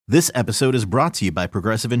This episode is brought to you by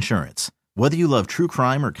Progressive Insurance. Whether you love true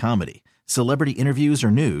crime or comedy, celebrity interviews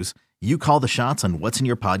or news, you call the shots on what's in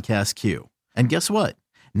your podcast queue. And guess what?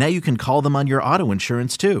 Now you can call them on your auto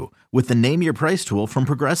insurance too with the Name Your Price tool from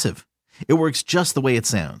Progressive. It works just the way it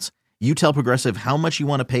sounds. You tell Progressive how much you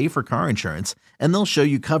want to pay for car insurance, and they'll show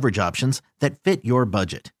you coverage options that fit your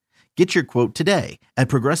budget. Get your quote today at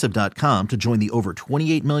Progressive.com to join the over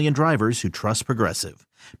 28 million drivers who trust Progressive.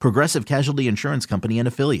 Progressive Casualty Insurance Company and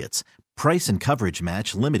Affiliates. Price and coverage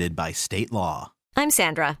match limited by state law. I'm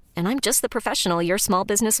Sandra, and I'm just the professional your small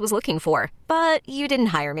business was looking for. But you didn't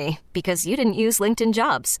hire me because you didn't use LinkedIn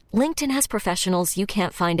Jobs. LinkedIn has professionals you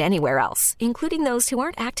can't find anywhere else, including those who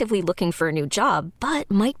aren't actively looking for a new job, but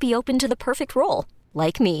might be open to the perfect role,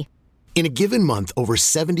 like me. In a given month, over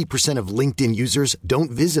 70% of LinkedIn users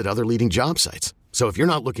don't visit other leading job sites. So if you're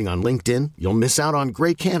not looking on LinkedIn, you'll miss out on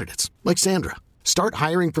great candidates like Sandra. Start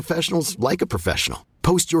hiring professionals like a professional.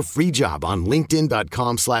 Post your free job on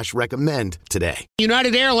linkedin.com/recommend today.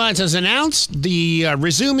 United Airlines has announced the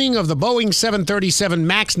resuming of the Boeing 737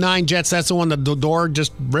 MAX 9 jets. That's the one that the door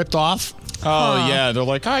just ripped off. Oh, yeah. They're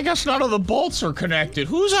like, I guess none of the bolts are connected.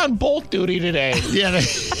 Who's on bolt duty today? Yeah.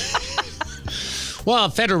 Well,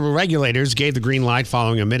 federal regulators gave the green light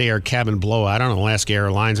following a mid-air cabin blowout on Alaska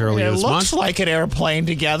Airlines earlier this month. It looks like an airplane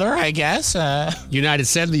together, I guess. United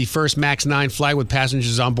said the first MAX 9 flight with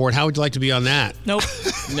passengers on board. How would you like to be on that? Nope.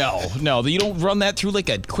 No. You don't run that through like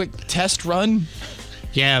a quick test run?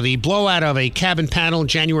 Yeah, the blowout of a cabin panel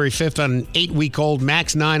January 5th on an 8-week-old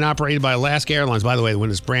MAX 9 operated by Alaska Airlines. By the way,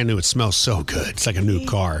 when it's brand new, it smells so good. It's like a new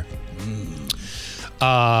car.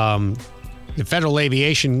 The Federal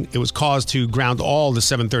Aviation, it was caused to ground all the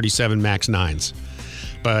 737 MAX 9s.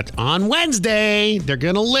 But on Wednesday, they're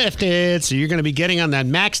going to lift it, so you're going to be getting on that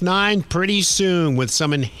MAX 9 pretty soon with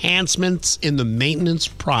some enhancements in the maintenance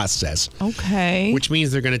process. Okay. Which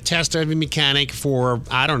means they're going to test every mechanic for,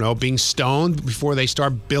 I don't know, being stoned before they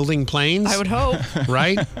start building planes. I would hope.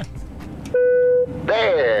 Right?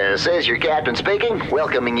 This is your captain speaking,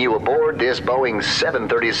 welcoming you aboard this Boeing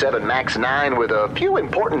 737 MAX 9 with a few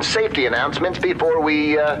important safety announcements before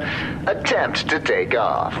we attempt to take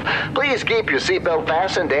off. Please keep your seatbelt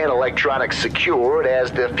fastened and electronics secured,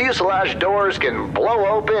 as the fuselage doors can blow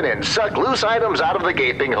open and suck loose items out of the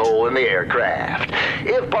gaping hole in the aircraft.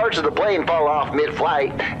 If parts of the plane fall off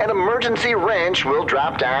mid-flight, an emergency wrench will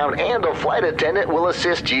drop down and a flight attendant will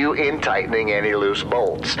assist you in tightening any loose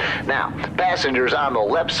bolts. Now, passengers on the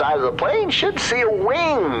left side of the plane should see a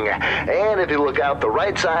wing. And if you look out the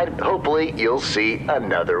right side, hopefully you'll see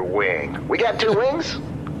another wing. We got 2 wings?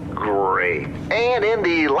 Great. And in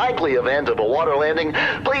the likely event of a water landing,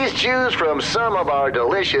 please choose from some of our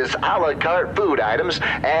delicious a la carte food items,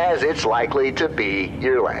 as it's likely to be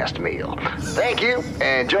your last meal. Thank you,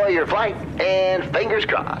 enjoy your flight, and fingers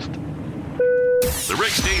crossed. The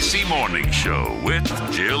Rick Stacy Morning Show with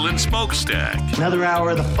Jill and Smokestack. Another hour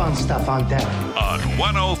of the fun stuff on deck. On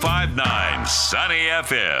 105.9 Sunny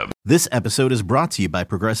FM. This episode is brought to you by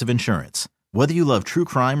Progressive Insurance. Whether you love true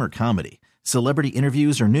crime or comedy, celebrity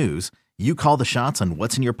interviews or news, you call the shots on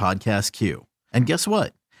what's in your podcast queue. And guess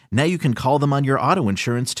what? Now you can call them on your auto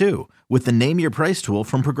insurance too with the Name Your Price tool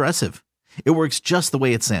from Progressive. It works just the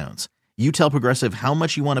way it sounds. You tell Progressive how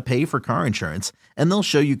much you want to pay for car insurance, and they'll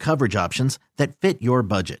show you coverage options that fit your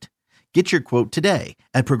budget. Get your quote today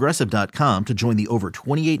at Progressive.com to join the over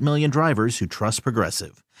 28 million drivers who trust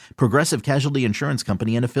Progressive. Progressive Casualty Insurance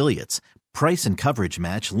Company and Affiliates. Price and coverage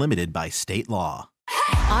match limited by state law.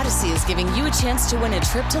 Odyssey is giving you a chance to win a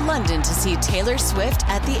trip to London to see Taylor Swift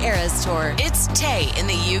at the Eras Tour. It's Tay in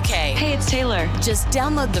the UK. Hey, it's Taylor. Just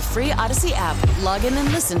download the free Odyssey app, log in and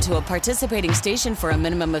listen to a participating station for a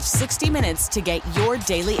minimum of 60 minutes to get your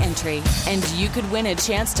daily entry. And you could win a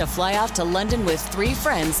chance to fly off to London with 3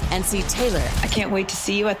 friends and see Taylor. I can't wait to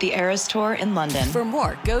see you at the Eras Tour in London. For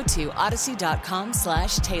more, go to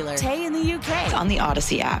odyssey.com/Taylor. Tay in the UK. On the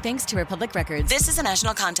Odyssey app. Thanks to Republic Records. This is a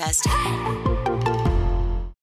national contest.